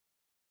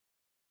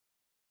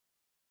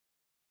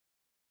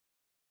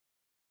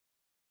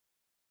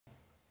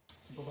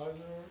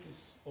supervisor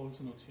is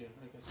also not here,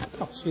 I guess.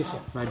 Oh, she's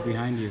here. Right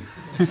behind you.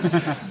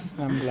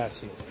 I'm glad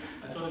she is.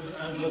 I thought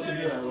I was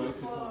here,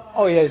 right before.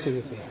 Oh, yeah, she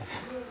is here.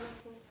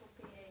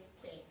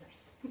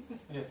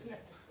 Yes.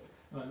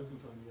 No, I'm looking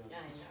for you.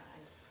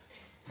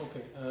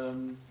 Okay,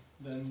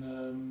 then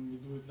we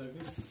do it like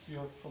this. You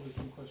have probably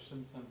some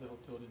questions, and I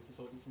hope the audience has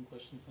also some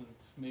questions, and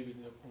maybe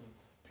the opponent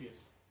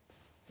appears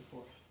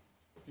before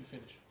you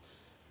finish.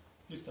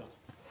 You start.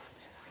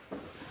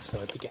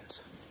 So it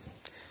begins.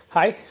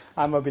 Hi,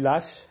 I'm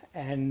Abhilash,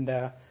 and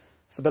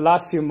for the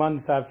last few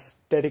months, I've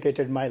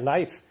dedicated my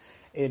life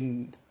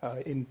in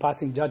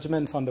passing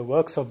judgments on the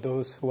works of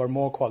those who are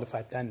more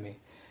qualified than me.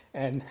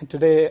 And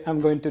today,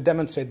 I'm going to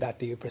demonstrate that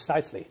to you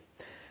precisely.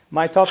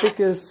 My topic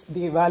is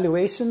the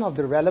evaluation of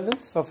the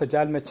relevance of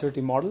Agile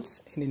maturity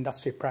models in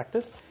industry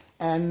practice,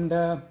 and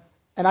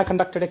I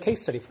conducted a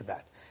case study for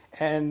that.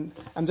 And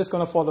I'm just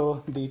going to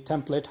follow the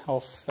template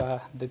of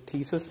the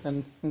thesis,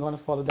 and I'm going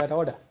to follow that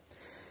order.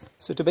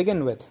 So to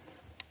begin with,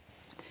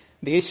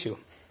 the issue.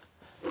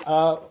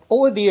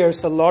 Over the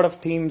years, a lot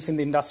of teams in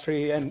the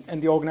industry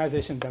and the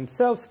organizations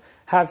themselves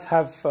have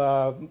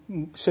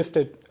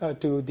shifted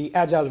to the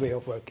Agile way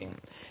of working.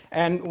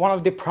 And one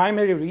of the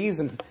primary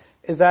reasons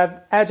is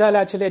that Agile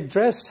actually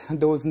addressed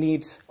those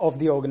needs of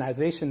the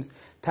organizations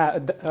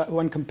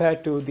when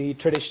compared to the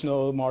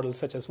traditional models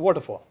such as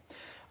waterfall.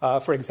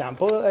 For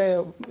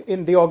example,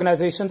 in the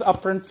organizations,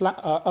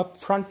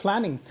 upfront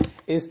planning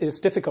is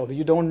difficult.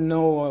 You don't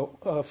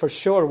know for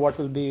sure what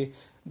will be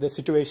the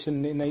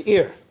situation in a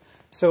year.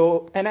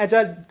 So, and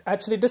Agile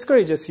actually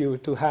discourages you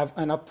to have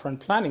an upfront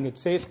planning. It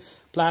says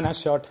plan as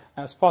short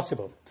as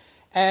possible.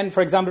 And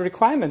for example,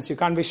 requirements, you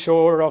can't be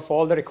sure of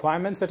all the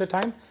requirements at a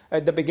time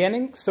at the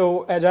beginning.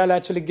 So Agile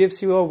actually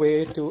gives you a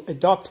way to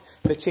adopt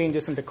the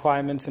changes in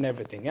requirements and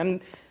everything.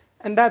 And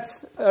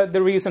that's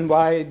the reason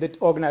why the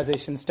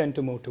organizations tend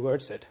to move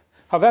towards it.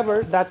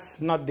 However, that's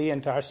not the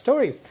entire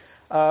story.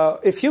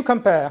 If you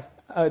compare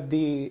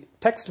the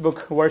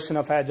textbook version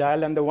of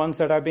Agile and the ones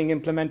that are being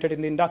implemented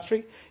in the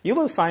industry, you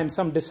will find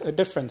some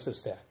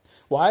differences there.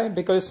 Why?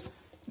 Because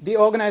the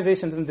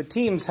organizations and the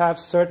teams have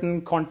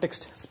certain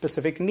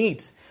context-specific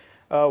needs,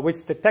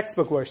 which the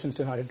textbook versions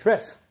do not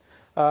address.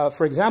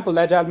 For example,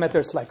 Agile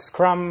methods like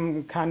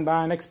Scrum,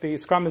 Kanban, XP,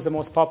 Scrum is the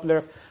most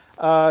popular.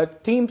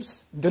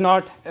 Teams do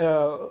not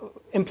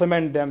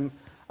implement them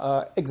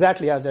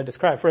exactly as they're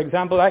described. For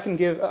example, I can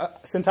give,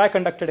 since I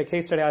conducted a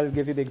case study, I'll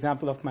give you the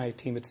example of my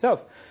team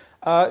itself.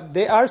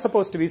 They are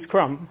supposed to be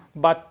Scrum,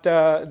 but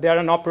they are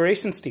an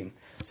operations team.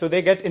 So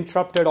they get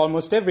interrupted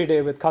almost every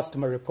day with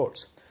customer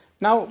reports.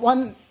 Now,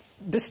 one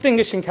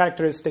distinguishing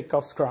characteristic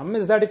of Scrum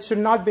is that it should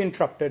not be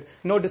interrupted.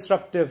 No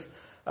disruptive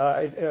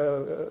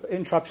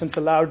interruptions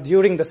allowed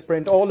during the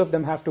sprint. All of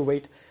them have to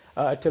wait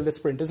till the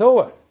sprint is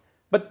over.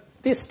 But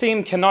this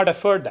team cannot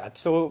afford that.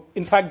 So,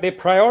 in fact, they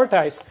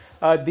prioritize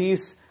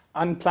these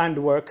unplanned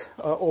work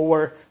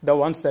over the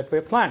ones that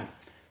were planned.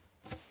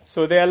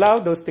 So they allow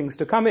those things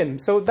to come in.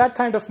 So that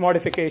kind of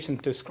modification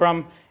to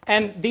Scrum,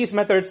 and these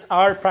methods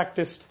are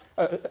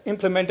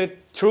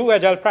implemented through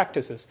Agile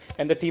practices.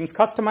 And the teams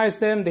customize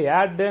them, they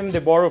add them, they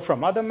borrow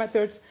from other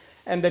methods,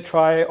 and they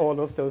try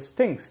all of those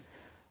things.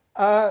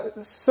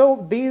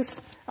 So these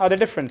are the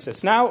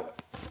differences. Now,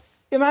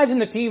 imagine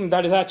a team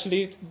that is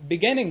actually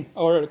beginning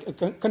or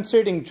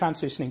considering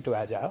transitioning to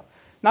Agile.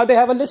 Now they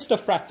have a list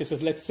of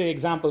practices, let's say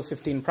example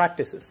 15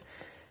 practices.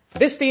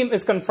 This team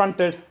is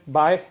confronted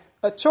by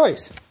a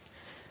choice.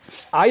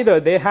 Either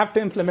they have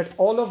to implement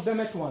all of them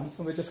at once,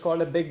 which is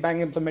called a big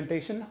bang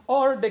implementation,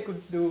 or they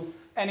could do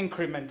an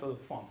incremental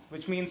form,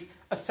 which means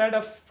a set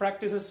of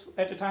practices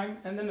at a time,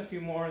 and then a few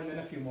more, and then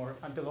a few more,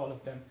 until all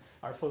of them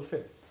are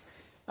fulfilled.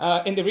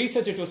 In the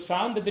research, it was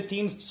found that the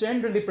teams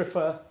generally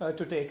prefer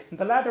to take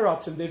the latter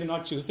option. They do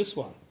not choose this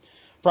one,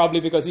 probably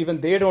because even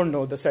they don't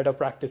know the set of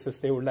practices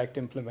they would like to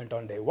implement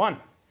on day one.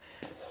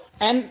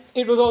 And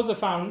it was also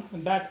found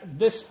that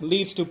this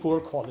leads to poor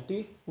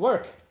quality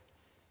work.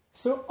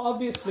 So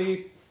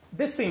obviously,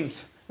 this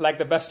seems like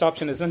the best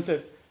option, isn't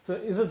it? So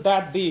isn't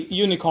that the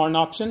unicorn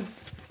option?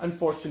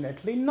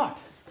 Unfortunately not.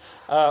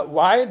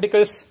 Why?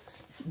 Because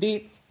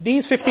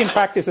these 15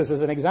 practices,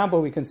 as an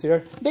example we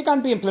consider, they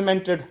can't be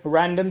implemented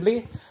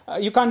randomly.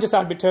 You can't just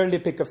arbitrarily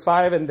pick a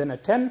 5 and then a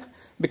 10,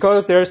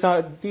 because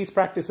these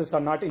practices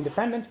are not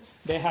independent.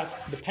 They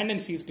have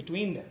dependencies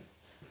between them.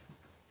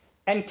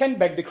 And Ken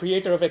Beck, the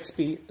creator of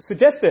XP,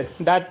 suggested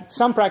that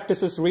some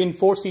practices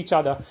reinforce each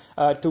other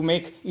to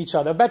make each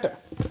other better.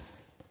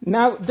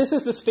 Now, this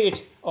is the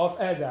state of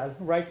Agile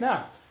right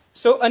now.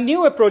 So a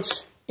new approach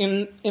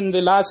in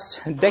the last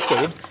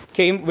decade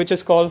came, which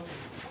is called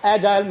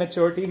Agile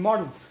maturity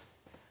models.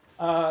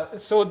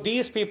 So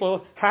these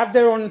people have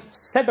their own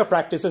set of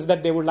practices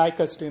that they would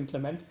like us to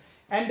implement.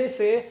 And they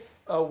say,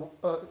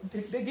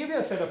 they give you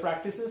a set of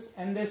practices,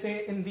 and they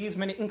say in these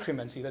many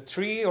increments, either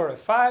 3 or a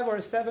 5 or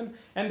a 7,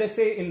 and they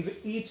say in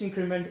each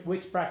increment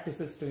which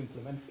practices to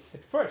implement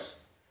at first.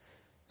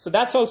 So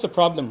that's also a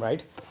problem,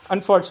 right?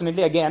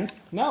 Unfortunately, again,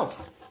 no.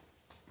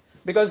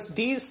 Because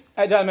these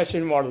Agile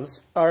maturity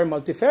models are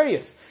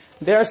multifarious.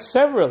 There are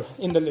several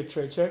in the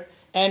literature,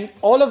 And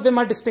all of them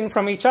are distinct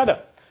from each other,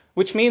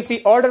 which means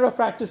the order of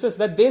practices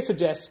that they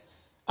suggest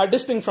are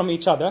distinct from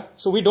each other,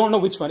 so we don't know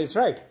which one is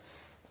right.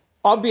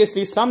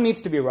 Obviously, some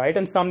needs to be right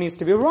and some needs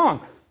to be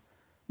wrong.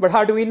 But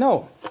how do we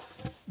know?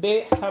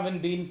 They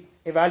haven't been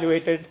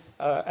evaluated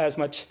as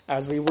much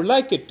as we would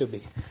like it to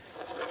be.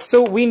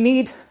 So we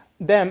need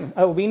them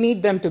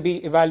to be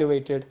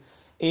evaluated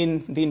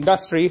in the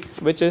industry,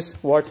 which is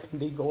what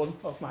the goal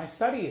of my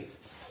study is.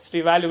 It's to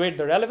evaluate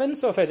the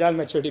relevance of agile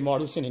maturity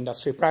models in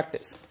industry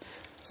practice.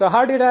 So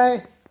how did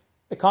I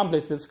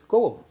accomplish this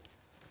goal?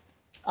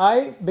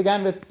 I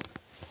began with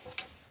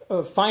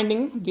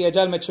finding the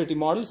agile maturity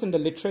models in the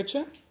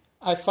literature.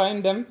 I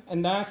find them,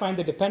 and then I find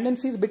the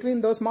dependencies between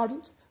those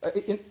models,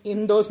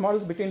 in those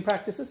models between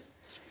practices.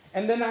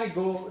 And then I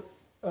go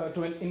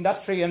to an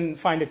industry and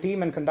find a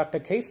team and conduct a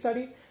case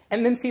study,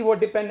 and then see what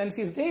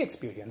dependencies they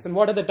experience and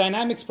what are the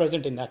dynamics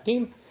present in that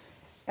team.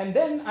 And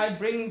then I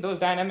bring those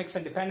dynamics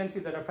and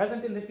dependencies that are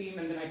present in the team,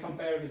 and then I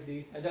compare with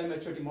the agile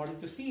maturity model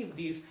to see if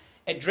these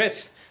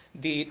address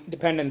the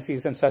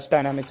dependencies and such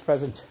dynamics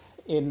present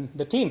in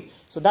the team.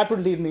 So that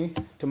would lead me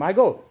to my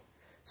goal.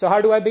 So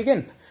how do I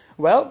begin?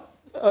 Well,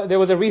 there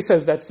was a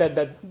research that said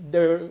that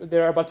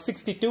there are about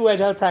 62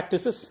 agile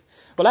practices.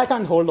 Well, I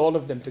can't hold all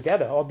of them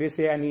together.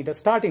 Obviously, I need a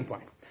starting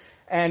point.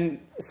 And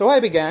so I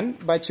began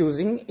by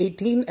choosing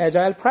 18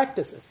 agile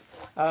practices.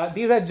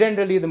 These are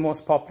generally the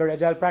most popular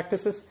agile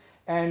practices,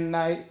 and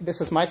this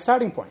is my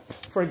starting point.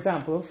 For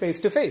example,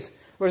 face-to-face.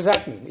 What does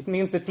that mean? It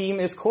means the team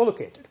is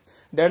co-located.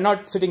 They're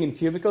not sitting in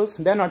cubicles.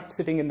 They're not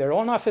sitting in their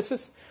own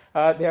offices.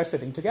 They are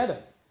sitting together.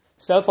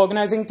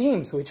 Self-organizing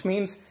teams, which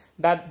means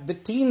that the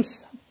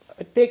teams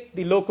take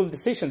the local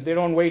decisions. They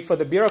don't wait for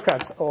the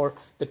bureaucrats or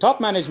the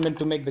top management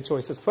to make the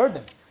choices for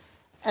them.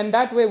 And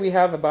that way we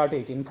have about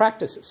 18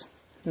 practices.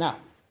 Now,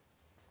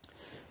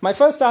 my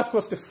first task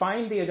was to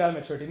find the agile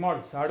maturity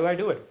models. How do I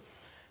do it?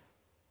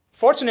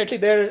 Fortunately,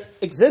 there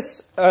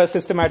exists a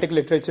systematic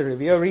literature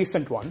review, a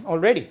recent one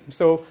already.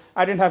 So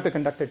I didn't have to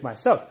conduct it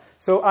myself.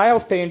 So I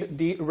obtained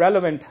the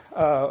relevant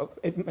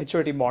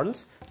maturity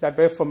models that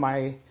were for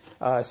my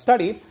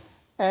study.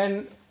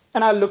 And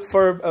I'll look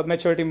for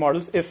maturity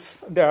models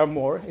if there are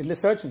more in the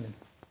search engine.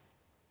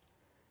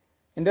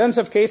 In terms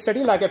of case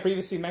study, like I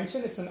previously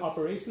mentioned, it's an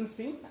operations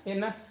team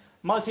in a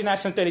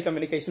multinational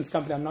telecommunications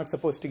company. I'm not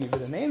supposed to give you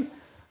the name.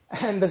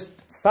 And the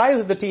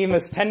size of the team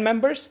is 10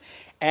 members.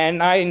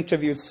 And I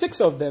interviewed 6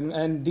 of them,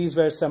 and these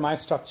were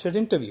semi-structured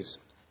interviews.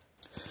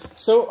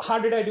 So how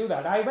did I do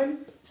that? I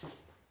went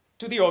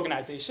to the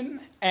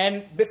organization,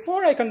 and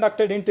before I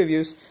conducted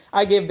interviews,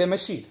 I gave them a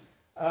sheet,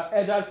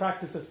 Agile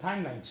Practices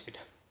Timeline sheet.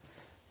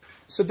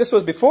 So this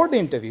was before the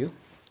interview.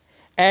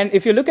 And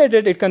if you look at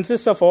it, it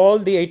consists of all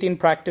the 18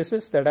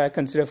 practices that I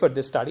consider for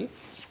this study.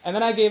 And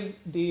then I gave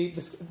the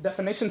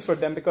definitions for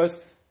them, because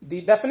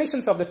the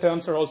definitions of the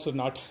terms are also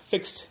not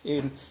fixed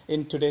in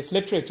today's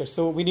literature.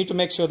 So we need to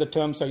make sure the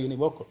terms are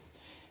univocal.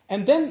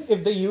 And then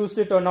if they used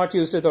it or not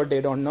used it or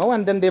they don't know,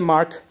 and then they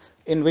mark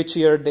in which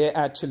year they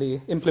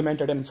actually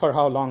implemented and for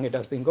how long it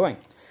has been going.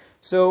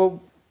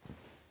 So,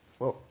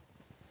 whoa,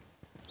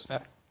 what's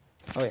that?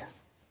 Oh, yeah.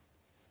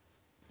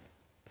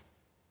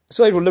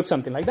 So it would look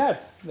something like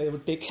that. They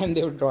would take and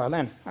they would draw a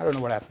line. I don't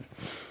know what happened.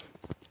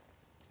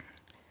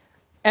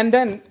 And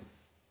then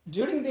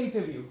during the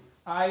interview,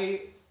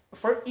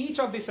 for each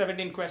of these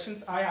 17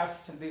 questions, I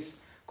asked this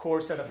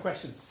core set of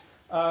questions.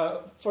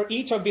 For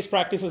each of these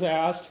practices, I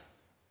asked,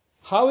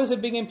 how is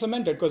it being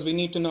implemented? Because we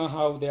need to know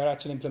how they are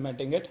actually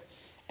implementing it.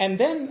 And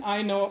then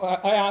I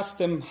asked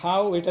them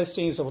how it has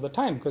changed over the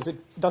time, because it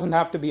doesn't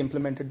have to be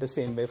implemented the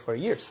same way for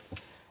years.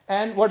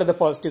 And what are the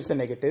positives and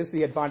negatives,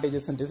 the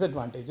advantages and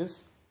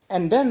disadvantages.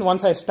 And then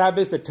once I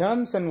established the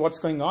terms and what's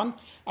going on,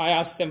 I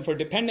asked them for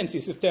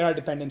dependencies, if there are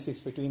dependencies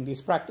between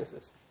these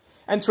practices.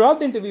 And throughout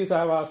the interviews,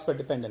 I've asked for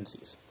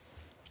dependencies.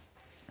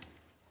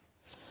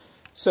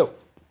 So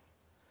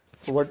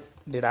what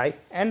did I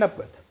end up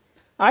with?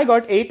 I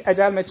got 8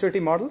 agile maturity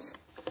models.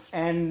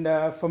 And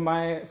from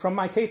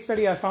my case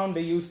study, I found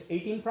they used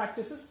 18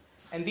 practices.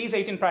 And these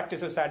 18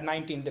 practices had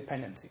 19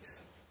 dependencies.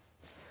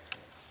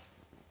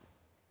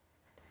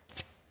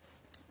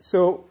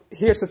 So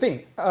here's the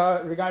thing.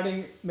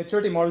 Regarding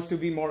maturity models, to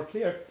be more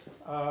clear,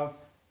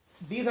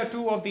 these are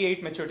 2 of the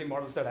 8 maturity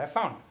models that I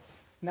found.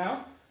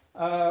 Now,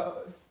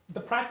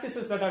 the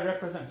practices that I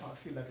represent, I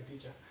feel like a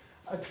teacher.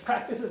 The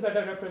practices that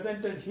are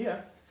represented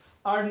here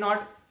are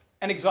not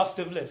an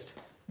exhaustive list,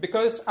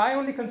 because I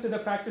only consider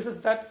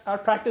practices that are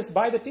practiced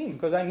by the team,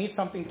 because I need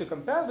something to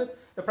compare with.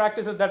 The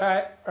practices that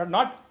are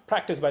not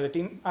practiced by the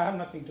team, I have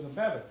nothing to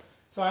compare with.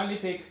 So I only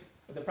take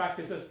the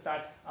practices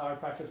that are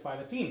practiced by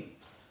the team.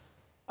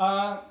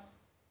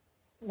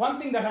 One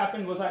thing that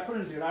happened was I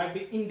couldn't derive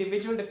the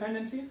individual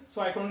dependencies,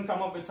 so I couldn't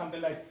come up with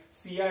something like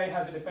CI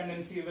has a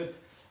dependency with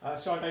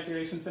short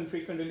iterations and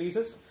frequent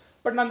releases.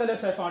 But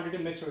nonetheless, I found it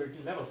in maturity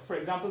level. For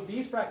example,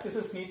 these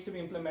practices needs to be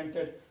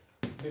implemented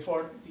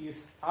before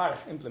these are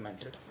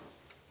implemented.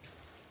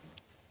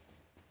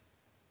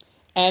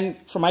 And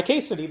for my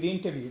case study, the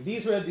interview,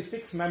 these were the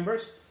 6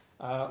 members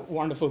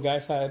Wonderful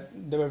guys.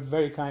 They were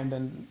very kind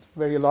and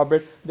very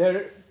elaborate.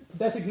 Their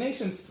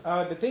designations,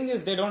 the thing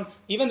is they don't,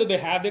 even though they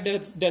have their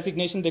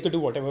designation, they could do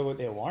whatever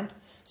they want.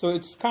 So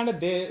it's kind of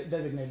they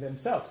designate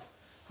themselves.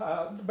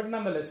 But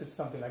nonetheless, it's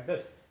something like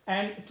this.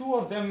 And 2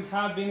 of them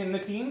have been in the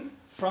team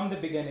from the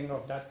beginning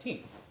of that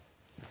team.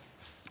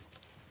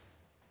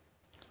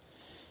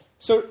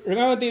 So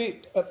remember the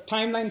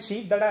timeline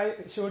sheet that I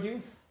showed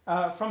you?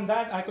 From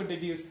that, I could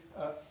deduce,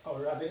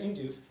 or rather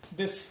induce,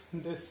 this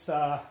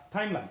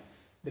timeline.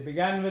 They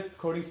began with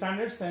coding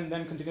standards and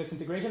then continuous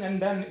integration.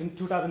 And then in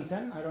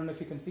 2010, I don't know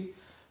if you can see,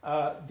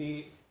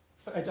 the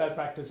agile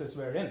practices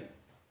were in.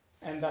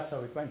 And that's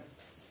how it went.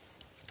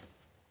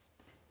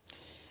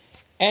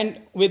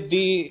 And with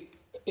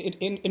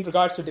in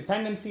regards to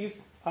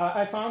dependencies,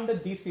 I found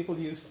that these people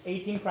used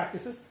 18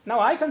 practices.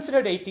 Now, I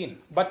considered 18,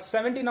 but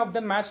 17 of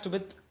them matched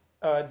with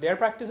their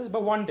practices,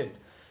 but 1 didn't.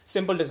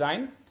 Simple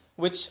design,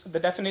 which the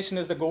definition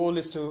is the goal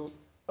is to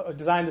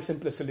design the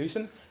simplest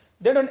solution.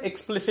 They don't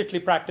explicitly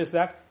practice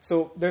that,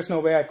 so there's no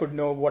way I could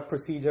know what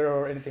procedure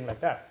or anything like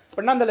that.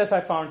 But nonetheless,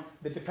 I found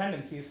the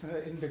dependencies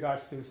in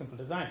regards to simple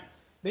design.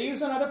 They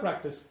use another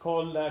practice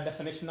called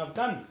definition of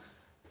done,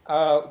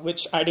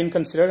 which I didn't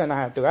consider and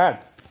I had to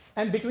add.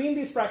 And between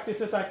these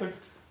practices, I could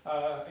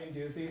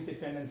induce these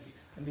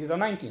dependencies, and these are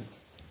 19.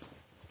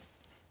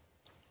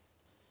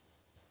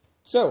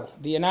 So,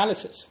 the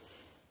analysis.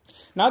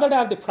 Now that I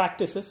have the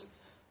practices,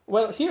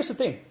 well, here's the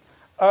thing.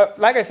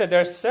 Like I said,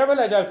 there are several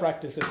agile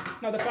practices.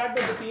 Now, the fact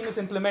that the team is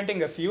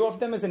implementing a few of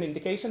them is an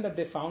indication that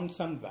they found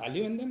some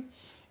value in them.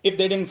 If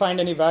they didn't find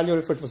any value, or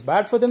if it was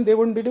bad for them, they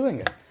wouldn't be doing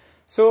it.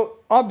 So,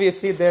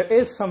 obviously, there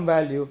is some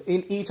value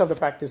in each of the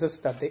practices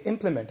that they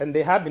implement, and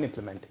they have been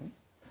implementing.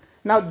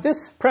 Now,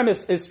 this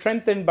premise is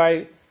strengthened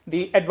by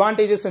the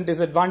advantages and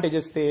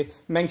disadvantages they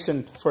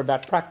mentioned for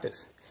that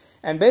practice.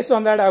 And based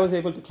on that, I was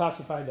able to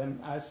classify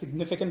them as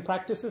significant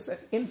practices and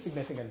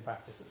insignificant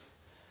practices.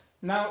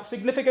 Now,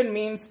 significant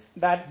means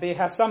that they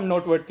have some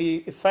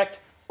noteworthy effect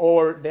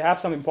or they have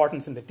some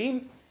importance in the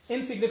team.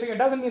 Insignificant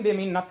doesn't mean they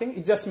mean nothing.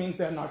 It just means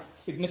they're not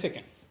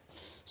significant.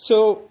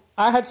 So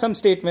I had some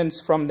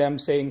statements from them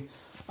saying,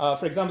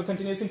 for example,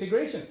 continuous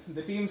integration.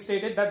 The team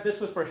stated that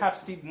this was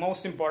perhaps the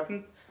most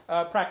important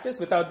practice.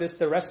 Without this,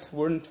 the rest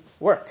wouldn't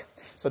work.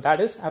 So that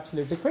is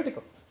absolutely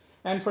critical.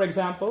 And for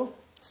example,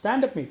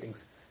 stand-up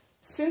meetings.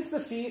 Since the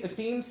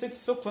team sits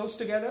so close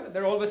together,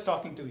 they're always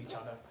talking to each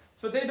other.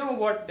 So they know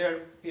what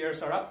their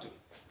peers are up to.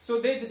 So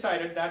they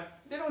decided that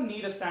they don't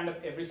need a stand-up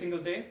every single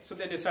day, so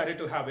they decided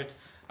to have it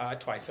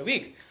twice a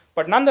week.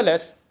 But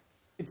nonetheless,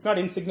 it's not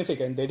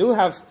insignificant. They do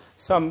have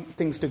some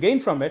things to gain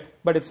from it,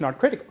 but it's not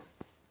critical.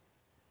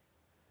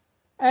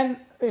 And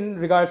in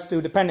regards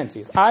to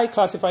dependencies, I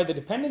classified the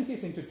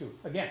dependencies into 2,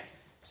 again.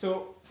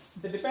 So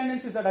the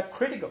dependencies that are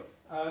critical,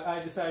 I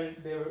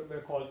decided they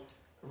were called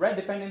red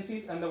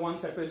dependencies, and the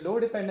ones that were low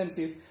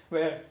dependencies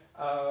where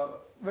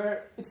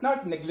it's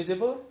not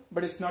negligible,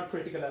 but it's not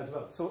critical as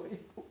well. So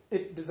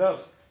it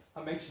deserves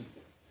a mention.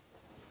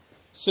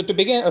 So to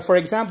begin, for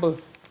example,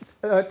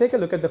 take a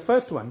look at the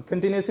first one,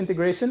 continuous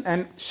integration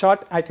and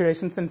short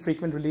iterations and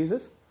frequent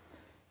releases.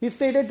 He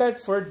stated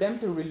that for them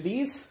to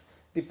release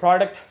the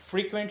product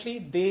frequently,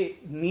 they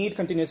need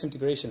continuous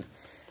integration.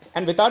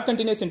 And without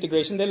continuous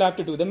integration, they'll have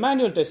to do the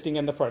manual testing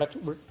and the product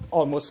would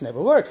almost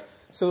never work.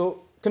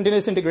 So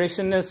continuous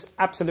integration is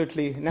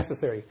absolutely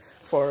necessary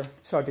for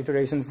short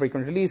iterations,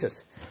 frequent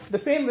releases. The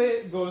same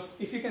way goes,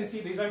 if you can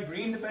see, these are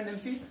green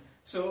dependencies.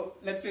 So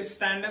let's say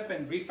stand-up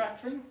and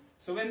refactoring.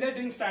 So when they're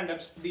doing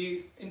stand-ups,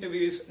 the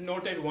interviewees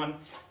noted one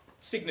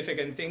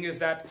significant thing is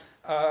that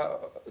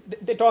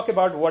they talk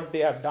about what they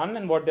have done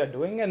and what they're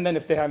doing, and then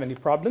if they have any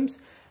problems.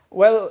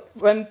 Well,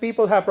 when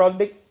people have problems,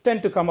 they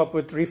tend to come up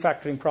with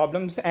refactoring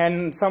problems,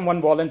 and someone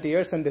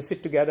volunteers and they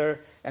sit together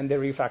and they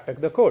refactor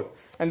the code.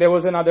 And there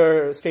was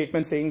another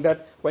statement saying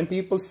that when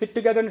people sit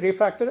together and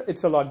refactor,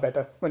 it's a lot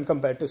better when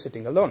compared to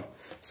sitting alone.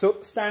 So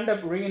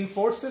stand-up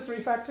reinforces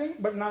refactoring,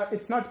 but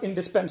it's not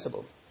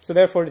indispensable. So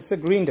therefore, it's a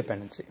green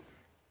dependency.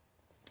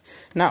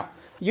 Now,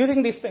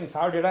 using these things,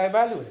 how did I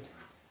evaluate?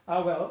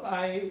 Well,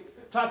 I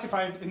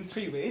classified in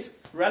 3 ways: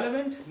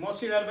 relevant,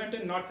 mostly relevant,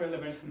 and not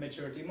relevant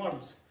maturity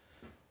models.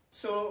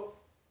 So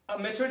a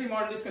maturity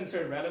model is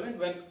considered relevant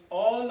when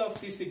all of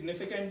the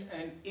significant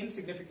and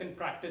insignificant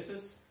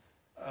practices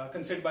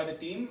considered by the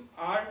team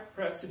are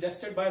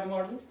suggested by the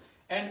model,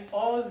 and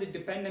all the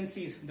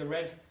dependencies, the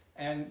red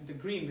and the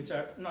green, which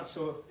are not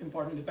so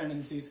important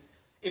dependencies,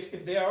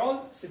 if they are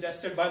all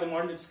suggested by the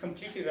model, it's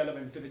completely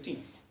relevant to the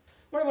team.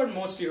 What about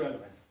mostly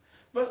relevant?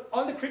 Well,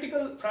 all the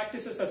critical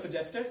practices are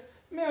suggested,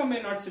 may or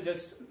may not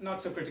suggest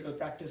not so critical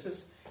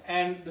practices.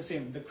 And the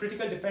same, the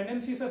critical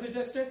dependencies are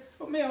suggested,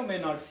 but may or may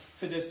not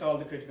suggest all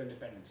the critical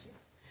dependency.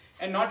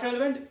 And not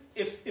relevant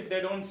if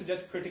they don't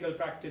suggest critical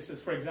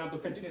practices, for example,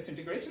 continuous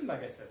integration,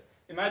 like I said.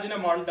 Imagine a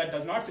model that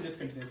does not suggest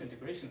continuous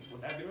integrations.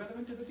 Would that be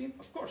relevant to the team?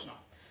 Of course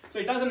not. So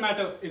it doesn't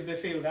matter if they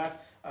fail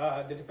that,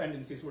 the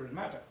dependencies wouldn't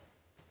matter.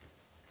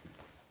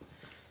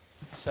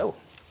 So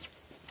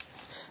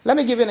let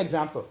me give you an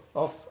example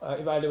of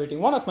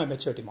evaluating one of my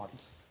maturity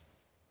models.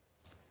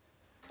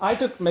 I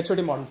took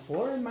maturity model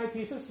 4 in my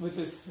thesis, which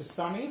is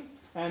Sami,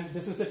 and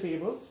this is the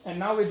table, and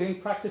now we're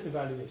doing practice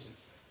evaluation.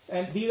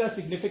 And these are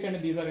significant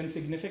and these are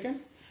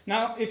insignificant.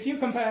 Now, if you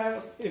compare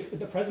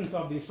the presence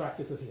of these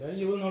practices here,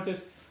 you will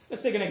notice,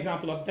 let's take an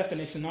example of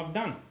definition of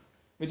done,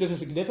 which is a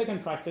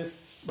significant practice,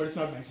 but it's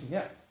not mentioned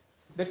here.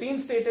 The team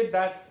stated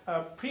that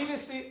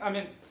previously,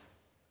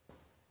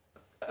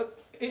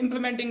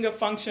 implementing a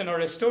function or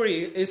a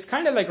story is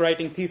kind of like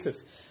writing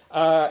thesis.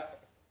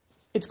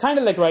 It's kind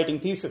of like writing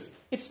thesis.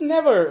 It's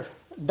never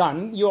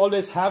done. You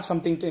always have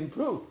something to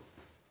improve.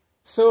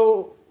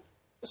 So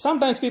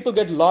sometimes people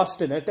get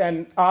lost in it,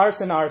 and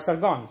hours are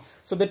gone.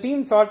 So the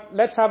team thought,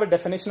 let's have a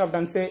definition of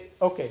done, say,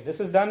 okay, this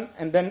is done,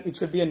 and then it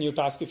should be a new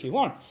task if you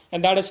want.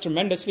 And that has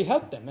tremendously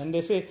helped them. And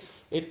they say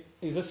it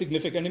is a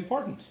significant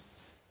importance.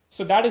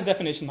 So that is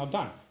definition of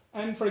done.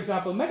 And for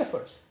example,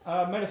 metaphors.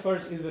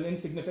 Metaphors is an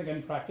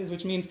insignificant practice,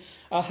 which means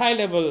a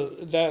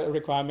high-level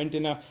requirement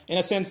in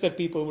a sense that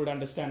people would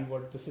understand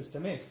what the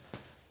system is.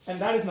 And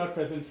that is not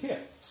present here.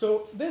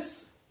 So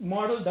this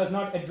model does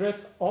not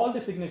address all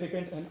the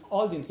significant and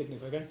all the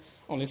insignificant,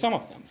 only some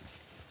of them.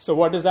 So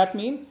what does that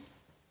mean?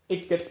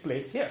 It gets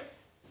placed here.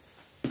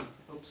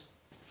 Oops.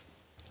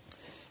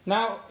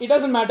 Now, it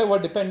doesn't matter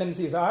what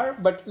dependencies are,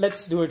 but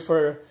let's do it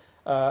for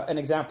an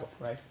example,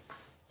 right?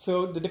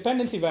 So the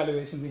dependency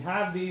evaluation, we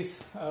have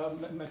these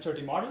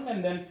maturity model,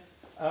 and then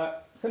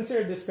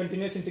consider this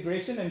continuous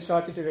integration and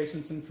short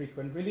iterations and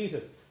frequent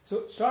releases.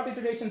 So short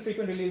iteration,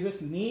 frequent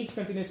releases needs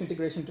continuous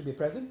integration to be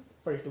present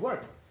for it to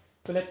work.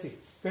 So let's see.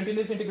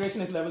 Continuous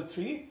integration is level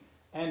 3,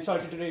 and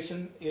short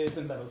iteration is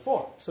in level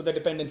 4. So the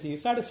dependency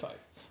is satisfied.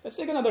 Let's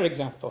take another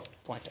example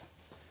pointer.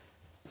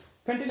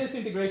 Continuous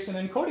integration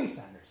and coding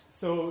standards.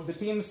 So the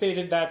team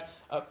stated that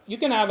you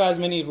can have as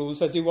many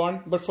rules as you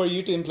want, but for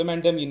you to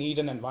implement them, you need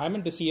an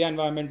environment, the CA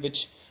environment,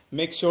 which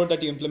makes sure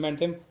that you implement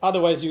them.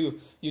 Otherwise, you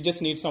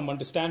just need someone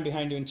to stand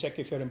behind you and check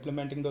if you're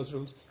implementing those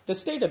rules. They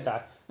stated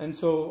that. And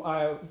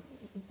so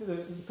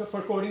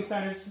for coding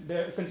standards,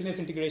 the continuous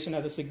integration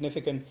has a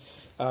significant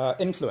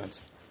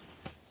influence.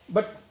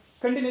 But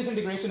continuous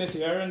integration is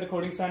here, and the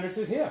coding standards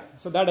is here.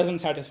 So that doesn't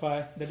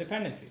satisfy the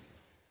dependency.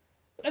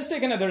 Let's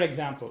take another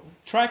example.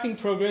 Tracking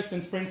progress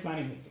in sprint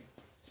planning meeting.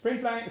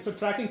 Sprint planning, so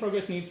tracking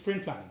progress needs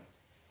sprint planning.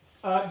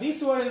 These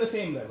two are in the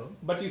same level,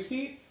 but you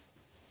see,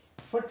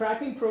 for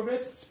tracking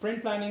progress,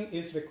 sprint planning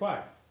is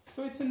required.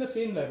 So it's in the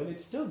same level,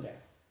 it's still there.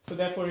 So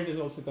therefore, it is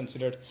also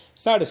considered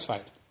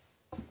satisfied.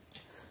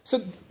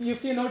 So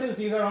if you notice,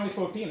 these are only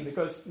 14,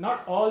 because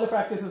not all the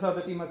practices of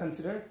the team are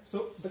considered.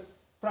 So the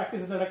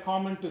practices that are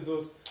common to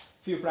those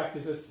few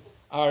practices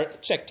are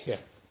checked here.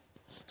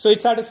 So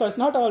it satisfies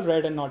not all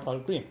red and not all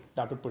green.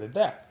 That would put it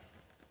there.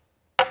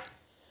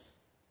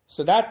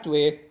 So that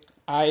way,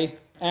 I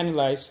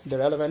analyze the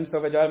relevance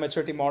of Agile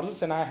maturity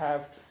models, and I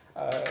have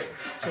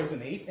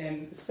chosen 8,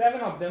 and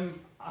 7 of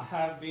them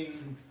have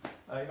been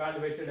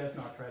evaluated as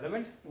not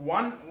relevant.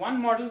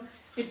 One model,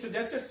 it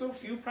suggested so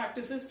few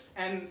practices,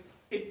 and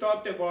it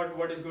talked about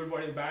what is good,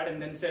 what is bad, and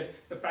then said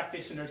the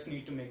practitioners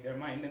need to make their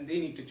mind, and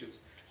they need to choose.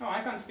 Now, I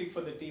can't speak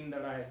for the team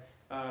that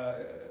I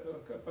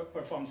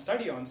performed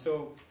study on,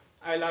 so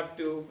I'll have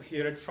to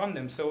hear it from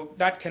them. So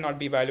that cannot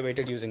be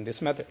evaluated using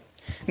this method.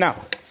 Now,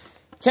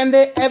 can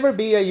there ever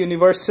be a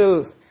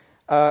universal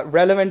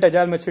relevant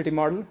Agile maturity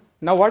model?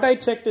 Now, what I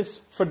checked is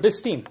for this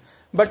team.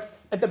 But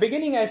at the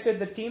beginning, I said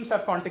that teams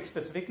have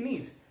context-specific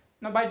needs.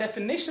 Now, by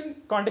definition,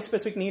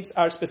 context-specific needs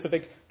are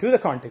specific to the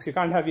context. You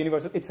can't have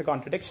universal. It's a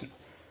contradiction.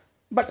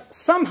 But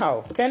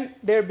somehow, can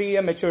there be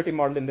a maturity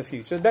model in the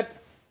future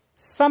that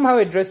somehow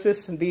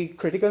addresses the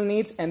critical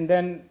needs and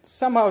then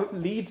somehow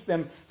leads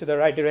them to the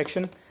right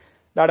direction?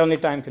 That only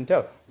time can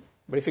tell.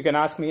 But if you can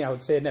ask me, I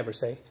would say never.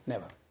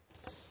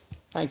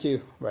 Thank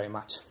you very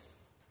much.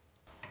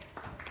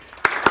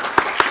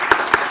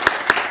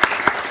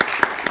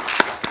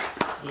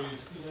 So you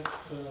still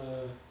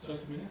have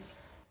 12 minutes?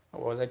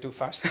 Or was I too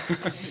fast? So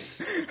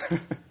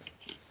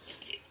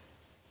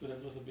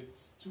that was a bit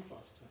too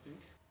fast, I think.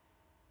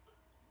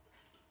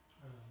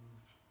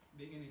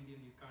 Being an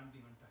Indian, you can't be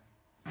on time.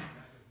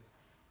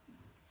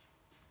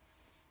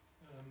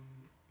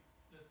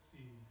 Let's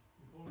see.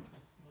 The board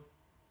is not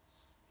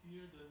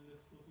here, then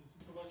let's go to the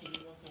supervisor. Do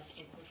you want to have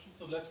some questions?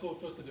 So let's go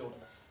first to the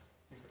audience.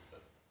 I think that's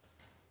better.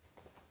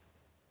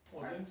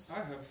 Audience? I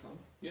have some.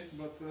 Yes.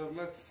 But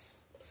let's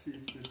see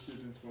if the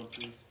students want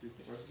to speak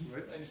first,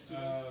 right? Any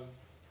students?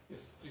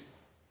 Yes, please.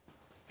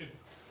 It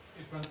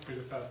went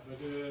pretty fast, but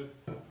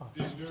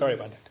sorry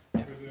about that.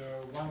 Yeah.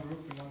 With one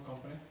group in one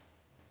company.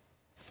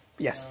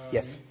 Yes.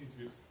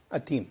 Interviews. A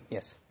team,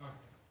 yes. Okay.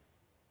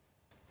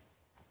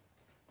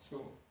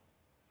 So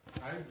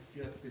I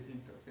get the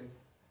hint,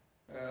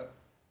 okay?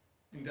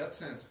 In that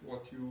sense,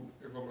 what you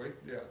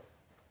evaluate there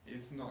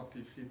is not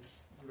if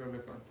it's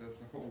relevant as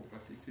a whole,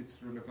 but if it's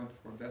relevant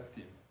for that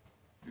team.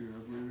 Do you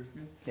agree with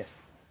me? Yes.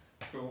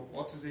 So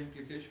what is the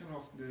implication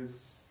of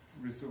these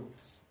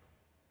results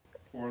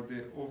for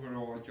the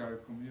overall Agile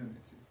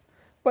community?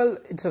 Well,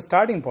 it's a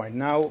starting point.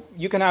 Now,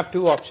 you can have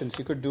two options.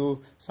 You could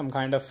do some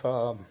kind of,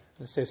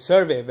 let's say,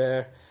 survey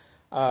where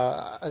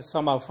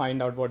somehow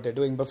find out what they're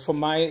doing. But for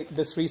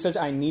this research,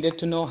 I needed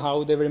to know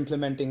how they were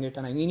implementing it,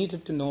 and I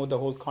needed to know the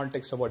whole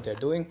context of what they're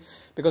doing,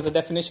 because the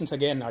definitions,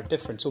 again, are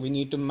different. So we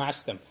need to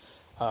match them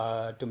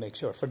to make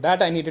sure. For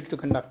that, I needed to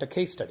conduct a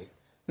case study.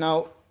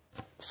 Now,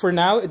 for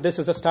now, this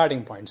is a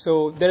starting point.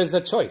 So there is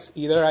a choice.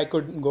 Either I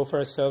could go for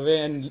a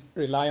survey and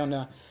rely on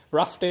a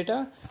rough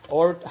data,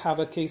 or have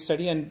a case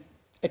study, and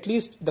at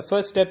least the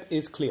first step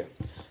is clear.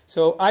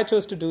 So I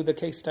chose to do the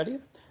case study.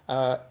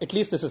 At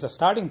least this is a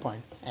starting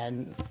point,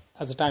 and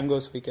as the time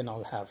goes, we can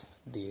all have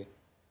the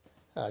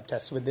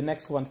tests with the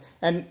next ones.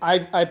 And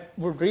I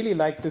would really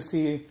like to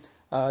see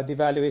the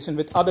evaluation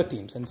with other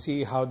teams and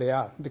see how they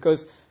are,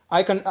 because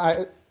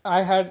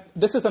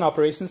this is an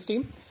operations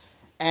team,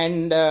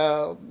 and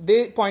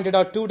they pointed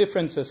out two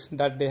differences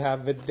that they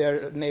have with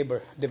their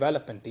neighbor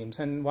development teams.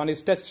 And one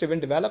is test-driven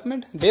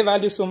development. They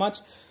value so much,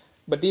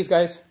 but these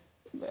guys,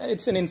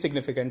 it's an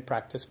insignificant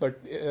practice,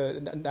 but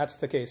that's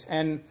the case.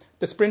 And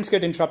the sprints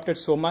get interrupted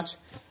so much.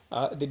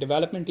 The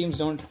development teams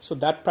don't. So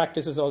that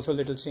practice is also a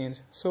little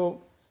changed.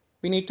 So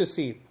we need to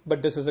see.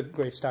 But this is a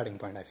great starting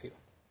point, I feel.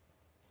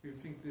 Do you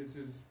think this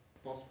is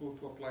possible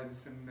to apply the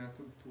same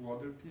method to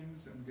other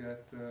teams and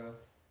get,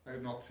 I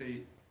would not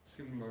say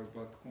similar,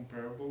 but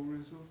comparable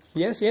results?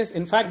 Yes, yes.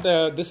 In fact,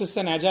 this is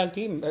an Agile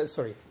team,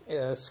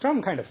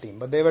 Scrum kind of team.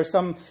 But there were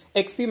some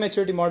XP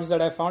maturity models that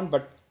I found,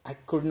 but I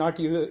could not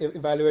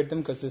evaluate them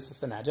because this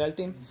is an Agile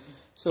team. Mm-hmm.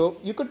 So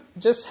you could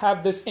just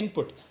have this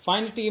input.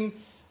 Find a team,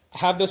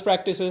 have those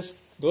practices,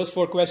 those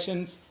 4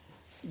 questions,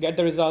 get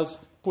the results,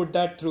 put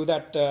that through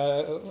that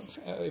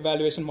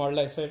evaluation model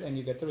I said, and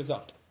you get the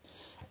result.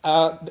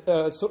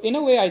 So in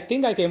a way, I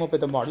think I came up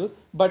with a model,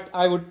 but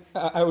I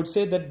would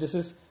say that this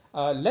is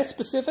less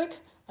specific,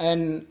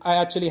 and I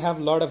actually have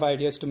a lot of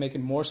ideas to make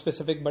it more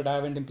specific, but I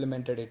haven't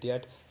implemented it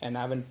yet, and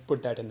I haven't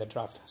put that in the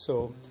draft.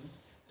 So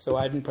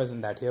I didn't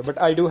present that here,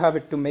 but I do have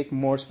it to make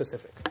more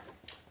specific.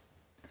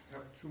 I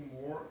have 2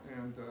 more,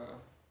 and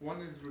one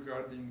is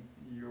regarding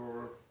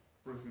your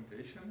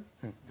presentation.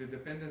 The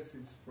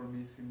dependencies for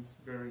me seems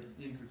very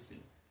interesting,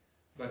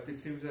 but it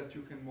seems that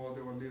you can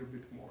model a little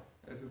bit more.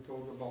 As you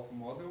told about a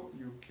model,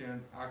 you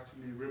can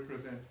actually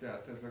represent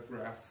that as a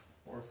graph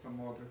or some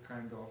other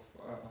kind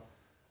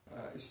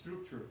of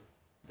structure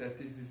that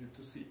is easy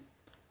to see.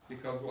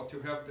 Because what you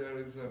have there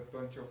is a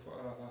bunch of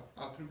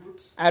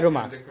attributes and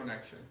the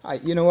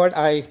connections. You know what?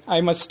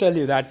 I must tell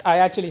you that I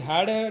actually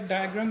had a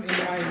diagram in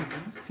my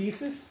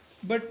thesis,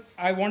 but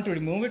I want to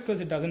remove it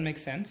because it doesn't make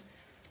sense.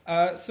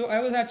 So I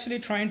was actually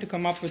trying to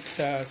come up with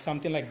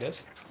something like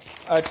this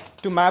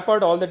to map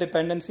out all the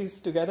dependencies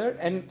together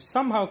and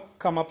somehow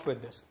come up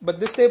with this. But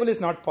this table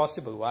is not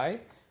possible. Why?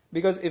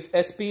 Because if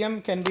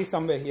SPM can be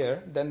somewhere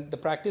here, then the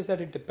practice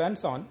that it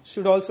depends on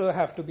should also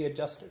have to be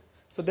adjusted.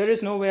 So there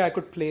is no way I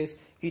could place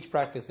each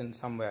practice in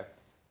somewhere.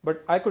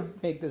 But I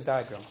could make this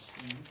diagram.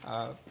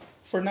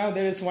 For now,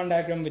 there is one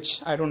diagram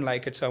which I don't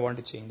like it, so I want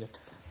to change it.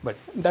 But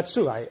that's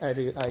true. I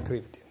agree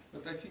with you.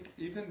 But I think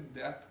even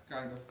that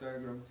kind of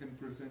diagram can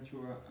present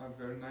you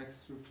a very nice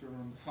structure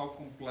on how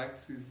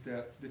complex is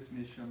that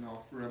definition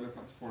of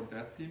relevance for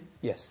that team.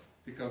 Yes.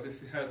 Because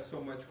if it has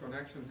so much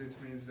connections, it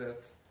means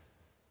that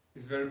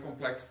it's very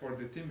complex for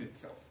the team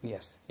itself.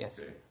 Yes, yes.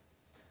 Okay.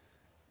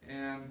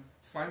 And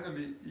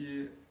finally,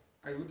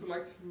 I would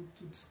like you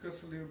to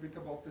discuss a little bit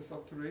about the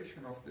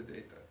saturation of the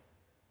data.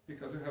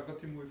 Because you have a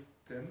team with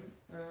 10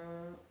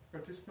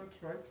 participants,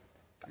 right?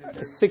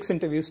 6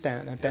 interviews,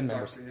 10 exactly.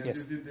 members. And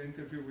yes. you did the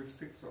interview with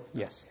 6 of them.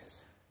 Yes,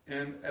 yes.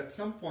 And at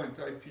some point,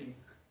 I think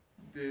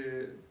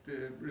the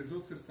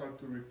results start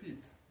to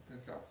repeat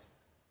themselves.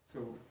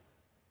 So,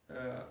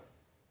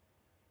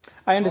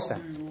 I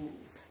understand.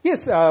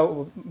 Yes,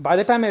 by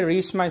the time I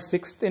reached my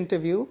 6th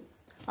interview,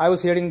 I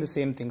was hearing the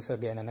same things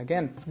again and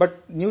again.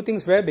 But new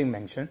things were being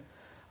mentioned.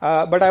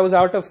 But I was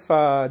out of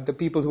the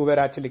people who were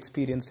actually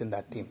experienced in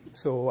that team.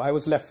 So I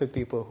was left with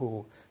people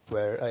who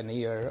were a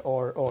year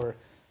or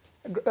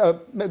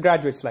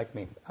graduates like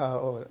me.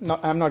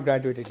 I'm not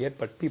graduated yet,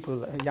 but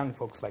people, young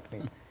folks like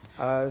me.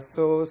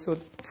 So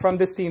from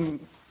this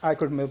team, I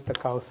could milk the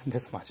cow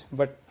this much.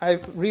 But I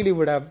really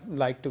would have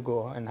liked to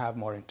go and have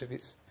more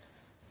interviews.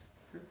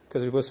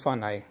 Because it was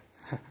fun.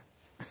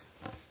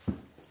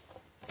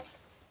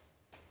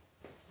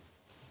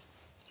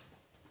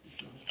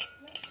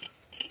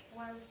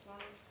 One small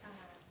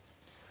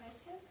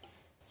question.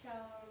 So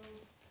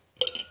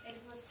it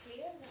was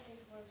clear that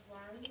it was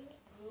one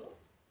group,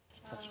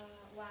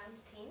 one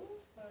team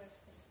from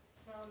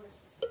a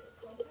specific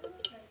company,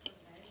 so it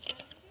was very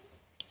positive.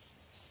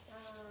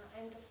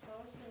 And of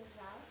course, the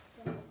result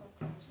from the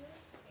conclusions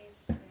is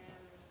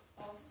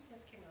obvious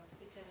that cannot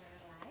be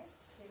generalized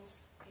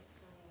since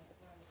it's only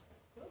one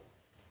small group.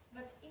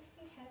 But if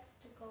you have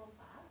to go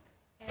back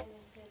and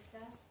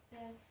just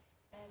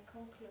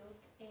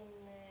conclude in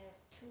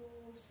 2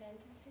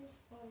 sentences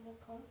for the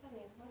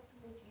company, what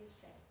would you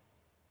say?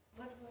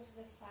 What was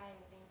the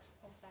findings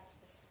of that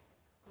specific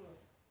group?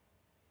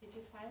 Did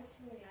you find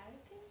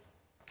similarities?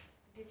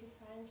 Did you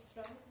find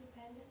strong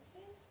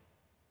dependencies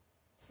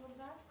for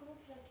that group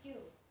that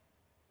you?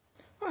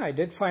 I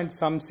did find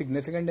some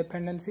significant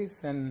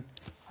dependencies, and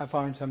I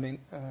found something.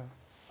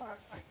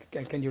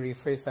 Can you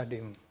rephrase that, if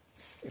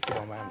you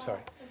don't mind? I'm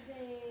sorry.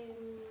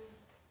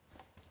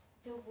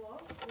 The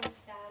work was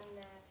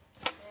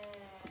done.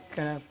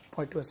 Can I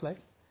point to a slide?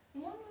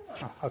 No.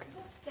 Oh, okay.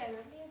 Just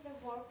generally, the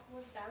work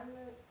was done.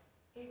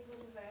 It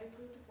was very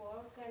good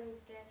work and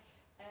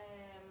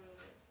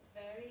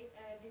very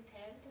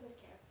detailed and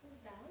careful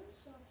done.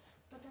 So,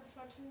 but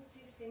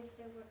unfortunately, since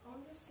there were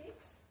only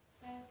 6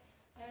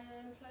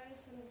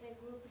 employees and the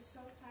group is so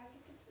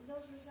targeted,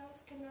 those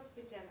results cannot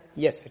be generalized.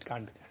 Yes, it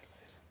can't be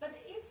generalized. But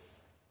if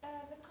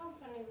the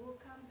company will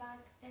come back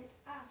and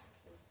ask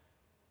you,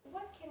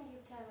 what can you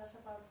tell us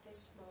about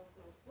this small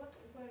group? What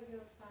were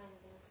your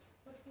findings?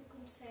 What you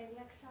can say,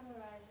 like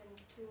summarizing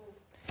to...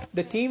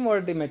 The team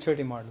or the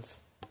maturity models?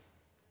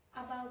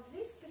 About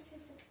this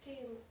specific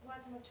team, what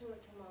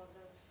maturity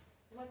models?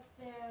 What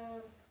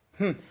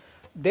their...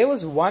 There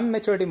was one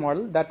maturity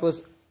model that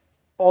was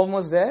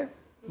almost there,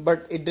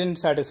 but it didn't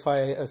satisfy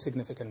a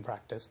significant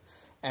practice,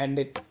 and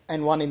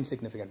one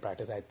insignificant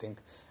practice, I think.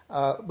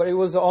 But it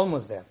was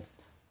almost there.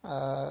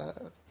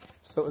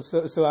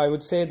 So I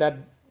would say that.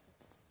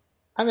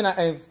 I mean,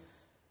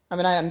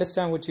 I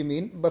understand what you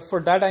mean, but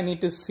for that I need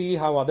to see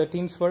how other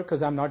teams work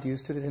because I'm not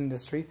used to this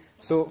industry.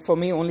 So for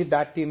me, only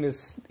that team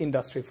is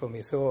industry for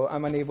me. So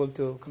I'm unable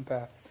to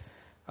compare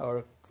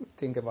or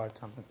think about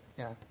something.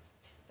 Yeah.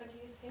 But do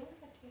you think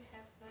that you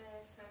have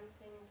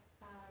something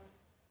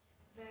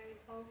very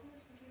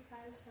obvious? Did you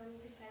find some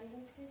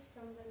dependencies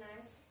from the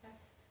nice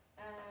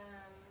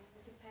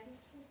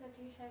dependencies that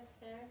you have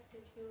there?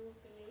 Did you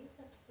believe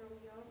that from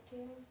your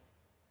team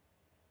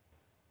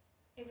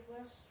it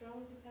was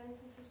strong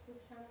dependencies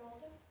with some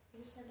other?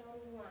 You said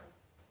only one.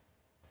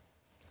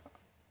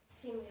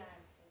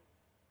 Similarity.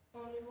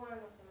 Only one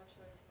of the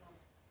maturity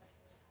models that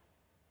you studied.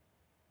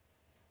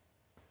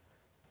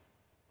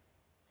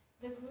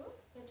 The group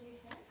that you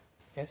had?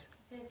 Yes.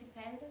 The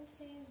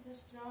dependencies, the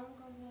strong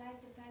or the light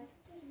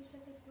dependencies, you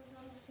said it was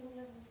only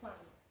similar with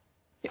one.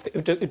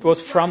 It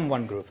was from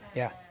one group.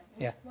 Yeah.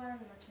 One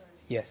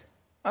maturity. Yes.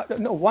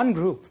 No, one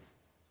group.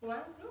 One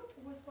group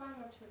with one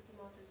maturity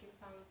model you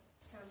found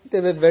something. They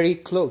were very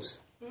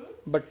close,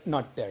 but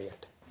not there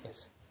yet.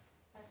 Yes.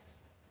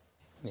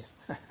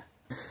 Yeah.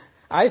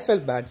 I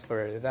felt bad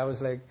for it. I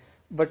was like,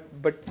 but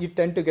you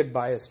tend to get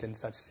biased in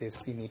such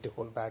cases. You need to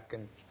hold back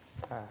and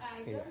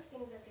see that. I don't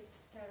think that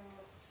it's term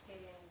of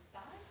feeling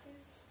bad.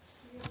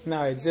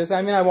 No, it's just,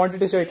 I wanted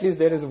to show at least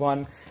there is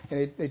one,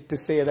 and to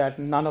say that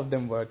none of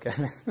them work,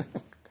 and it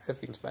kind of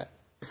feels bad.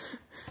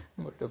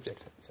 But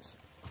objective, yes.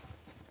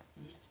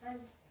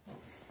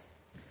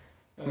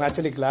 I'm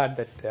actually glad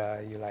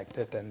that you liked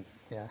it, and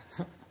yeah.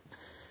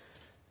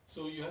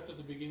 So you had at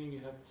the beginning,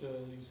 you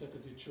said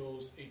that you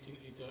chose 18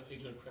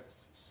 agile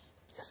practices.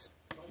 Yes.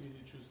 Why did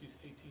you choose these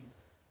 18?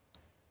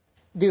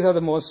 These are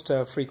the most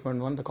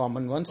frequent ones, the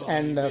common ones,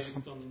 and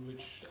based on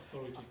which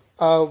authority?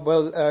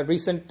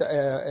 Recent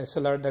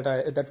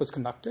SLR that was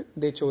conducted,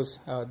 they chose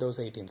those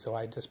 18, so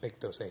I just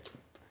picked those 18.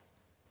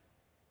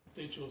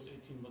 They chose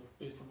 18, but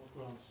based on what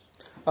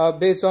grounds?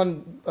 Based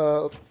on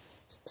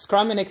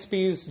Scrum and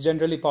XP is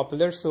generally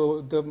popular,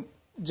 so the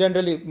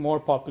generally more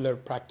popular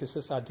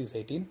practices are these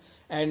 18.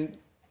 And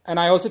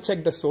I also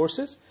checked the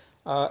sources,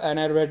 and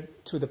I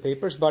read through the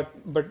papers, but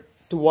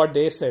to what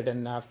they've said,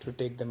 and I have to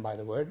take them by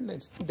the word,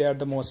 they are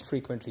the most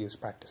frequently used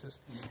practices.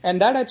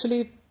 And that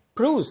actually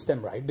proves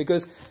them right,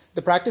 because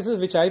the practices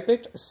which I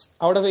picked,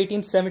 out of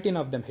 18, 17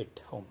 of them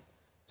hit home.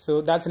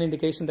 So that's an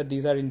indication that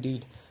these are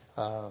indeed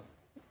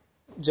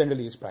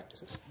generally used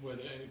practices. Were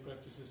there any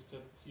practices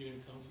that you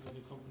encountered in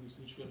the companies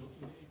which were not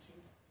in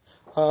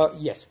the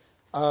 18? Yes.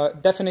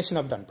 Definition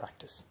of done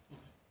practice.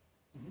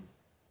 Okay.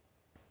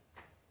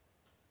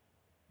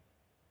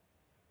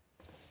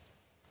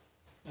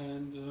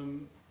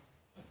 And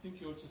I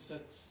think you also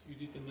said you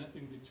did the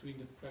mapping between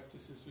the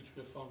practices which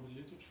were found in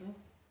literature,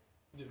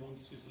 the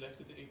ones you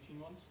selected, the 18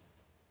 ones,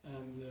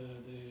 and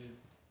the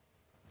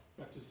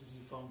practices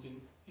you found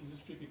in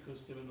industry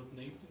because they were not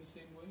named in the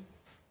same way.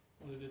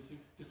 Or are they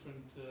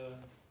different?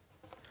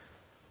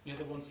 You had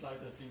the one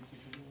slide, I think, if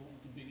you know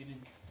at the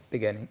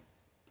beginning.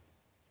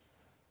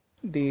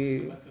 The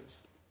method.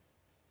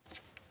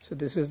 So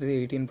this is the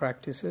 18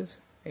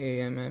 practices,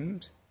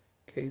 AMMs,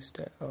 case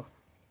study. Oh,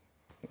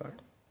 God.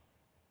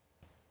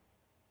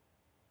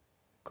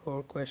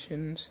 Core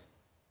questions.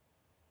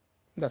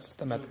 That's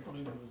the method.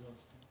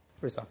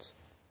 Results.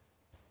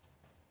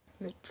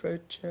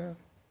 Literature.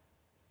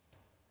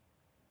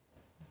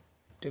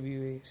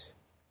 WAs.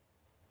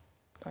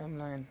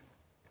 Timeline.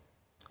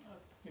 I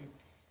think.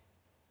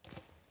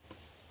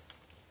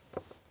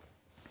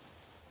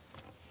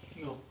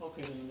 No,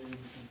 okay, then it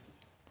makes sense to me.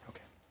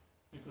 Okay.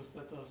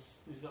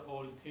 Because these are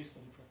all case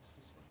study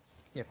practices,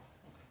 right? Yep.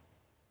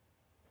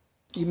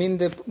 Okay. You mean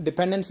the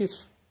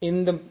dependencies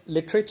in the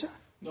literature?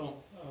 No.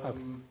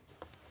 Okay.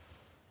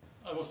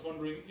 I was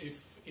wondering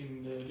if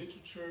in the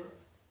literature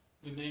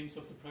the names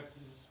of the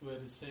practices were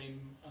the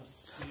same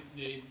as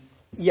the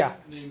Yeah.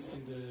 names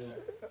in the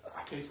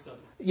case study.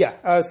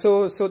 Yeah,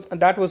 so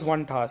that was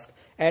one task.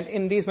 And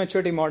in these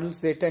maturity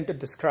models, they tend to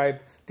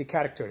describe the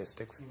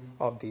characteristics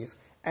of these.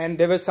 And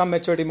there was some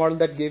maturity model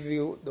that gave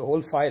you the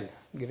whole file,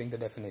 giving the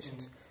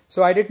definitions.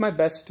 So I did my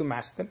best to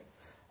match them.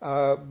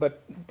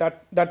 But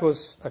that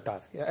was a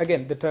task. Yeah,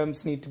 again, the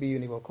terms need to be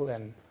univocal,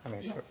 and I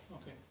made sure.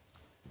 Okay.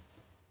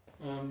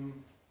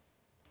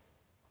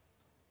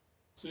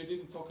 So you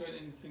didn't talk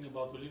anything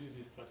about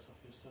validity threats of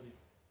your study.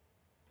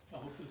 I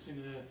hope it's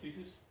in the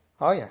thesis.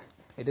 Oh yeah,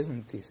 it is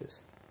in the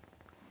thesis.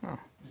 Oh,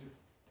 Is it?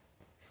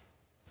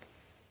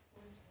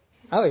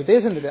 oh it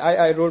is in the.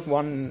 I wrote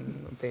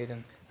one page,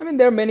 and I mean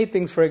there are many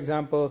things. For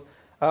example,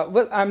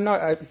 well, I'm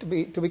not to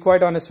be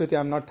quite honest with you,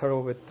 I'm not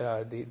thorough with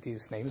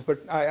these names,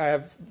 but I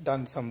have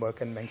done some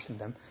work and mentioned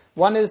them.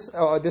 One is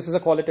this is a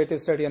qualitative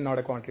study and not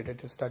a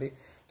quantitative study,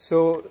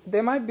 so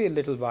there might be a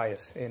little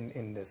bias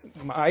in this.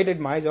 I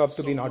did my job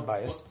to be not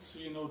biased. So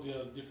you know there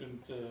are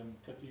different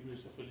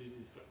categories of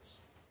validity threats.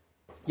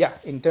 Yeah,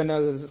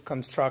 internal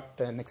construct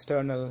and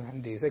external,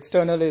 and these.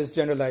 External is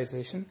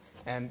generalization,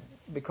 and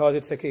because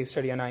it's a case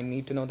study and I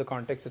need to know the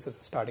context, this is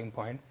a starting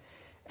point.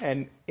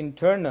 And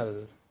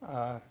internal,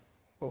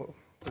 what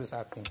is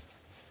happening?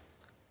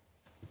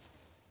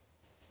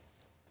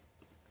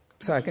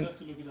 So I can. You have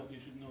to look it up. You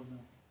should know now.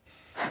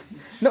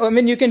 No, I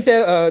mean you can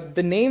tell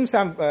the names.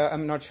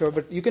 I'm not sure,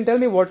 but you can tell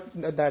me what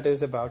that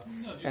is about.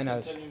 No, you and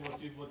can tell me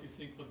what you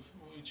think, but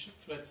which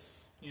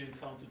threats you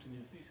encountered in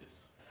your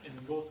thesis. In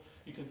both,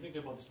 you can think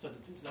about the study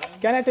design.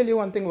 Can I tell you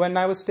one thing? When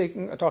I was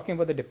talking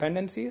about the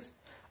dependencies,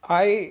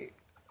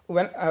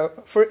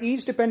 for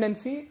each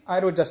dependency, I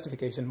wrote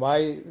justification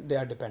why they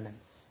are dependent.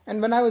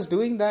 And when I was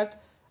doing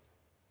that,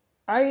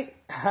 I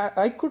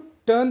could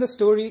turn the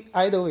story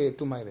either way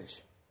to my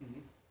wish.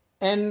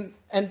 And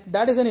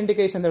that is an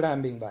indication that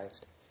I'm being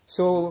biased.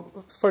 So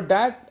for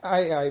that,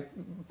 I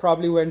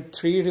probably went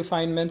 3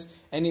 refinements,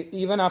 and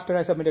even after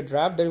I submitted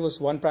draft, there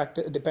was one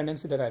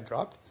dependency that I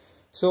dropped.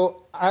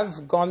 So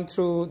I've gone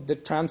through the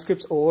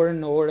transcripts over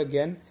and over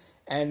again,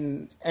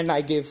 and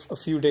I gave a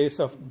few days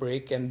of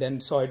break and then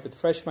saw it with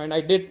fresh mind.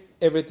 I did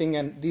everything,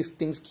 and these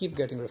things keep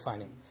getting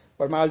refining.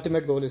 But my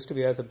ultimate goal is to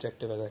be as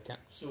objective as I can.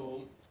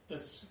 So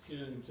that's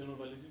clearly an internal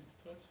validity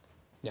threat?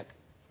 Yeah.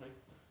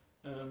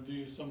 Right. Do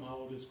you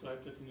somehow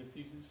describe that in your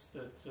thesis,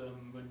 that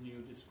when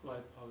you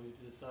describe how you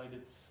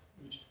decided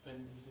which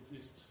dependencies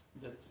exist,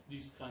 that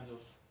these kind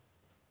of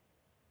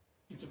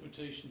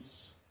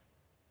interpretations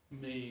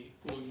may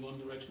go in one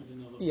direction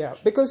or another? Yeah,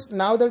 because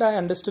now that I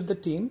understood the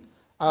team...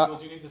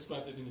 but you need to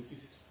describe that in the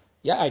thesis.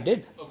 Yeah, I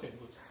did. Okay,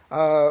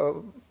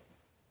 good.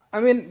 I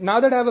mean, now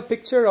that I have a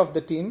picture of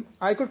the team,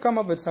 I could come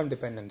up with some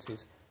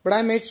dependencies. But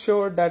I made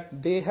sure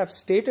that they have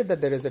stated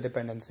that there is a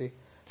dependency.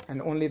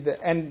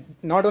 And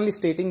not only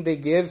stating, they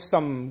gave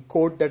some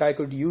code that I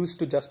could use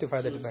to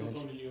justify the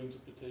dependency. So it's not only your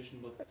interpretation,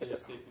 but their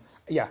statement.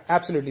 Yeah,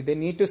 absolutely. They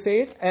need to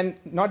say it, and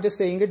not just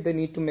saying it, they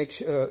need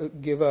to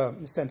give a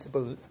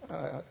sensible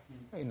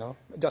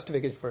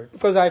justification for it.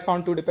 Because I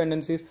found 2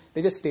 dependencies,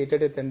 they just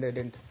stated it and they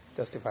didn't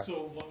justify.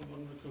 So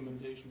one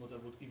recommendation what I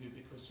would give you,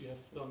 because you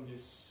have done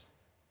this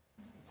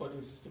quite in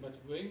a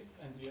systematic way,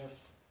 and you have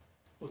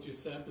what your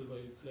sample where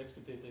you collect the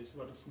data is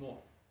rather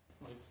small,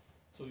 right?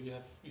 So you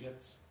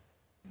had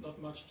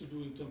not much to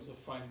do in terms of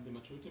finding the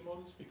maturity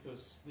models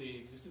because they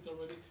existed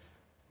already.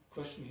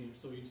 Question here,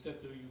 so you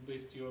said that you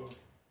based your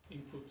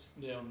input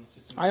there on the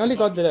system. I only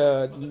got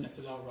the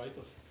SLR, right?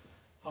 Of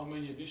how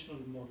many additional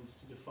models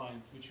did you find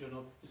which were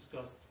not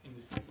discussed in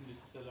this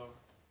SLR?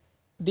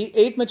 The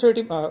 8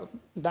 maturity,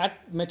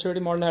 that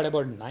maturity model had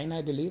about 9,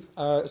 I believe.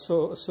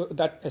 So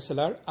that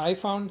SLR, I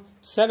found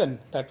 7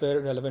 that were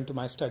relevant to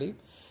my study.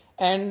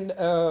 And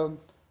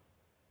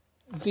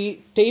the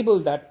table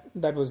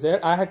that was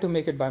there, I had to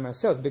make it by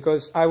myself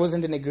because I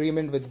wasn't in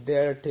agreement with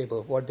their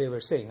table, what they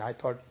were saying. I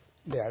thought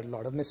they had a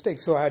lot of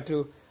mistakes. So I had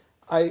to,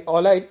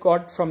 all I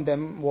got from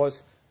them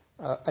was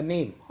a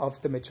name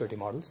of the maturity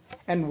models.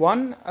 And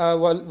one,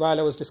 while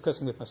I was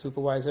discussing with my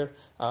supervisor,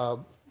 I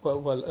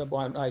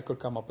could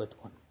come up with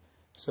one.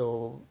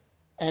 So,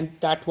 and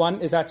that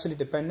one is actually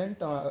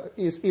dependent,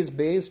 is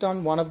based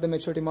on one of the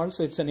maturity models.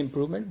 So it's an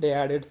improvement. They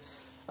added,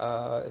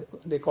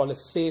 they call a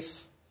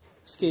safe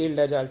scaled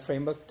agile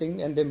framework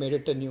thing, and they made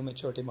it a new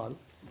maturity model.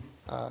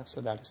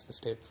 So that is the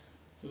state.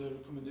 So the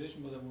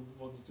recommendation that I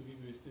wanted to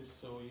give you is this.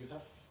 So you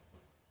have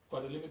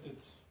quite a limited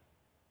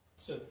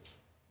set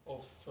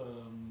of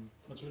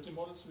maturity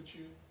models which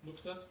you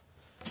looked at,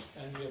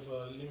 and you have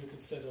a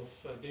limited set of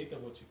data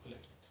what you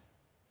collected,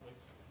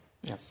 right?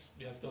 Yes.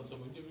 You have done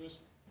some interviews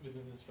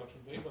within a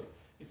structured way, but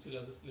it's still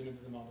a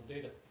limited amount of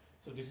data.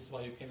 So this is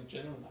why you cannot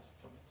generalize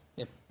it from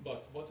it. Yep.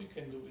 But what you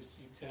can do is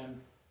you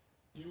can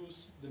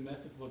use the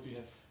method what you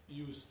have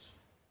used.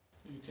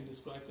 You can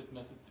describe that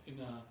method in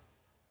a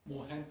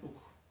more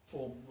handbook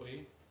form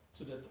way,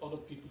 so that other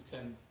people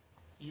can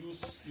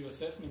use your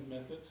assessment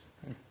method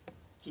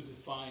to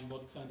define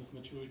what kind of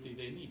maturity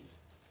they need.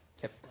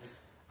 Yep.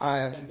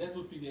 Right? And that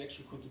would be the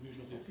actual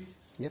contribution of your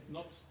thesis. Yep.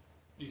 Not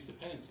these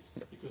dependencies,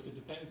 because the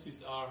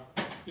dependencies are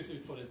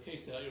specific for that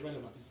case. They are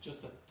irrelevant. It's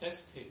just a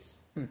test case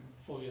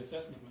for your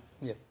assessment method.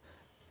 Yeah.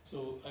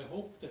 So I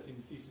hope that in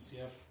the thesis you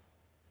have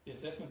the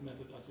assessment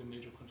method as your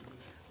major contribution.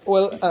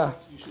 Well,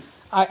 Not, you should.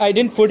 I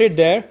didn't put it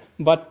there,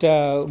 but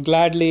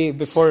gladly,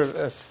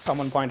 before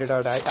someone pointed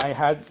out, I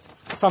had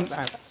some.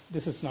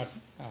 This is not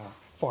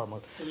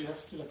formal. So you have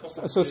still a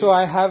couple. So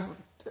I have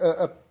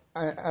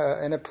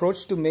an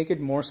approach to make it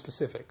more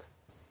specific.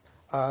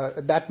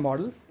 That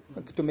model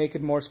to make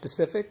it more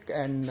specific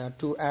and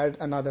to add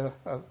another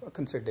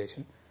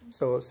consideration.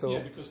 So yeah,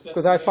 because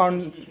that's I the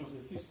found contribution of the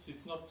thesis.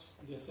 It's not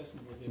the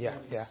assessment, but the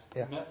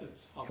yeah. method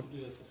how to do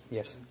the assessment.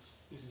 Yes. And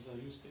this is a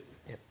use case.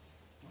 Yep.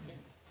 Okay.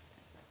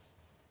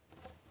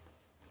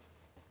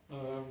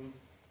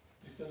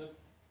 If there are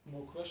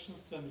more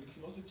questions, then we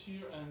close it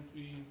here and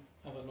we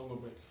have a longer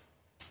break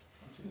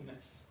until the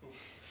next group.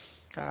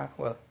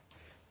 Well,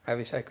 I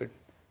wish I could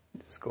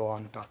just go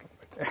on talking.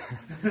 But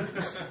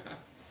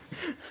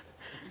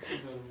Is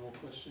there more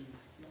question?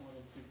 No, I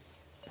don't think.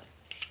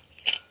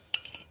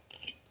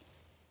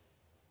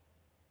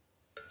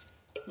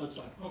 No, it's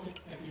fine. Okay,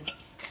 thank you.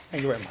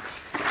 Thank you very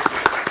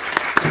much.